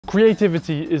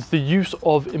Creativity is the use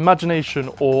of imagination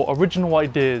or original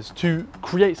ideas to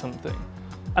create something.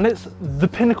 And it's the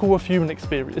pinnacle of human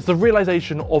experience. It's the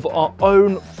realization of our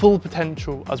own full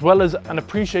potential as well as an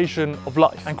appreciation of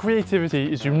life. And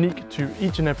creativity is unique to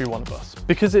each and every one of us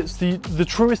because it's the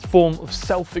truest form of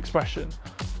self-expression.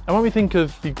 And when we think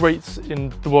of the greats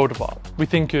in the world of art, we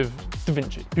think of Da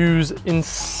Vinci, whose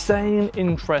insane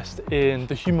interest in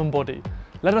the human body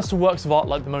led us to works of art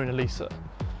like the Mona Lisa.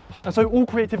 And so all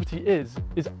creativity is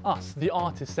us, the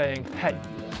artist, saying, hey,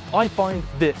 I find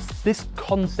this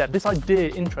concept, this idea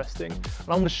interesting, and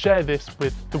I'm going to share this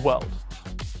with the world.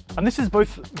 And this is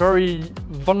both very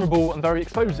vulnerable and very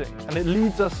exposing, and it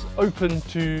leaves us open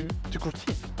to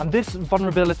critique. And this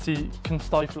vulnerability can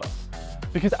stifle us,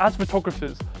 because as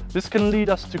photographers, this can lead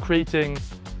us to creating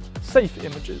safe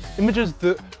images, images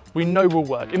that we know will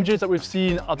work, images that we've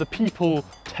seen other people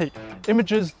take,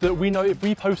 images that we know if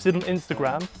we posted on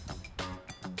Instagram,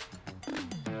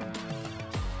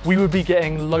 we would be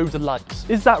getting loads of likes.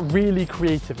 Is that really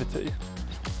creativity?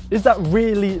 Is that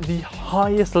really the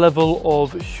highest level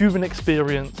of human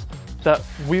experience that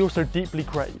we also deeply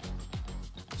crave?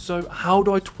 So how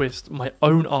do I twist my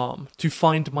own arm to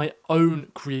find my own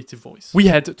creative voice? We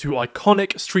head to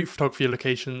iconic street photography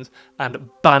locations and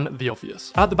ban the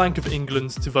obvious. At the Bank of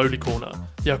England's Tivoli corner,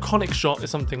 the iconic shot is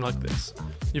something like this.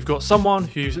 You've got someone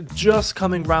who's just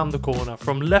coming round the corner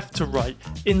from left to right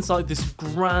inside this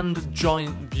grand,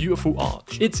 giant, beautiful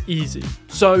arch. It's easy.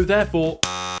 So therefore,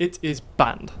 it is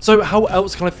banned. So how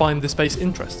else can I find this space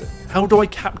interesting? How do I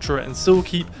capture it and still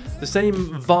keep the same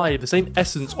vibe, the same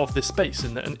essence of this space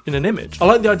in an image? I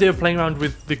like the idea of playing around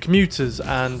with the commuters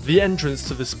and the entrance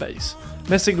to the space,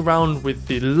 messing around with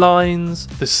the lines,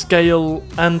 the scale,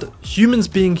 and humans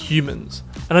being humans.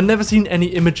 And I've never seen any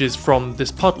images from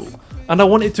this puddle. And I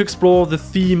wanted to explore the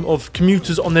theme of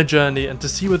commuters on their journey and to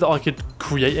see whether I could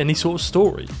create any sort of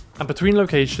story. And between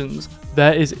locations,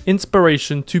 there is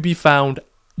inspiration to be found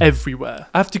everywhere.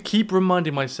 I have to keep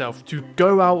reminding myself to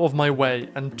go out of my way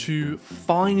and to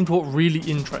find what really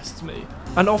interests me.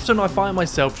 And often I find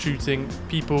myself shooting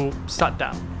people sat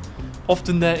down.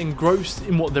 Often they're engrossed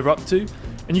in what they're up to,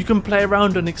 and you can play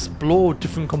around and explore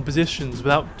different compositions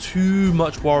without too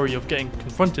much worry of getting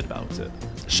confronted about it.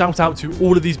 Shout out to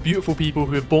all of these beautiful people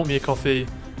who have bought me a coffee.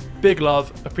 Big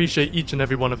love, appreciate each and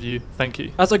every one of you, thank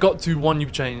you. As I got to One You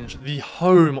Change, the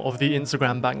home of the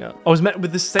Instagram banger, I was met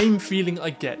with the same feeling I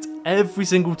get every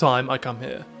single time I come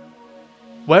here.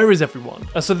 Where is everyone?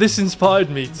 And so this inspired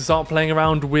me to start playing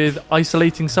around with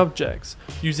isolating subjects,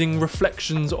 using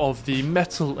reflections of the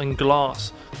metal and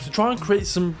glass to try and create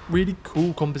some really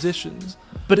cool compositions.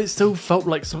 But it still felt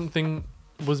like something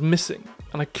was missing,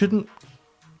 and I couldn't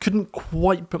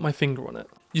quite put my finger on it.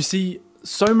 You see,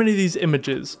 so many of these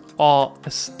images are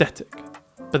aesthetic,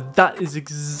 but that is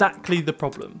exactly the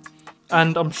problem.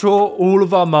 And I'm sure all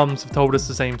of our mums have told us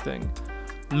the same thing.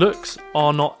 Looks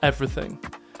are not everything.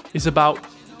 It's about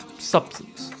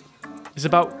substance. It's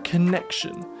about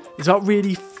connection. It's about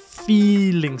really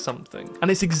feeling something. And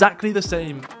it's exactly the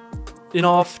same in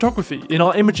our photography, in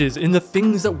our images, in the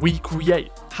things that we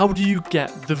create. How do you get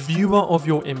the viewer of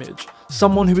your image,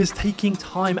 someone who is taking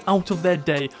time out of their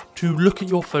day to look at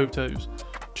your photos,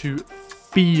 to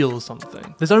feel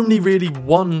something? There's only really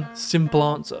one simple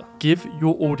answer. Give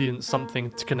your audience something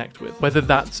to connect with, whether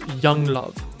that's young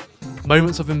love,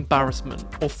 moments of embarrassment,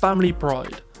 or family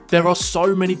pride. There are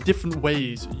so many different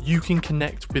ways you can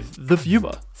connect with the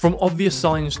viewer, from obvious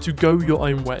signs to go your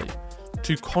own way,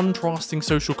 to contrasting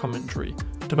social commentary,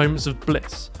 to moments of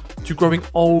bliss, to growing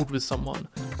old with someone,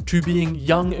 to being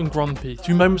young and grumpy,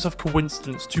 to moments of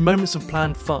coincidence, to moments of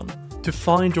planned fun. To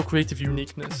find your creative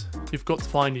uniqueness, you've got to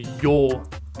find your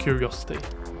curiosity.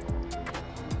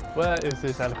 Where is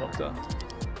this helicopter?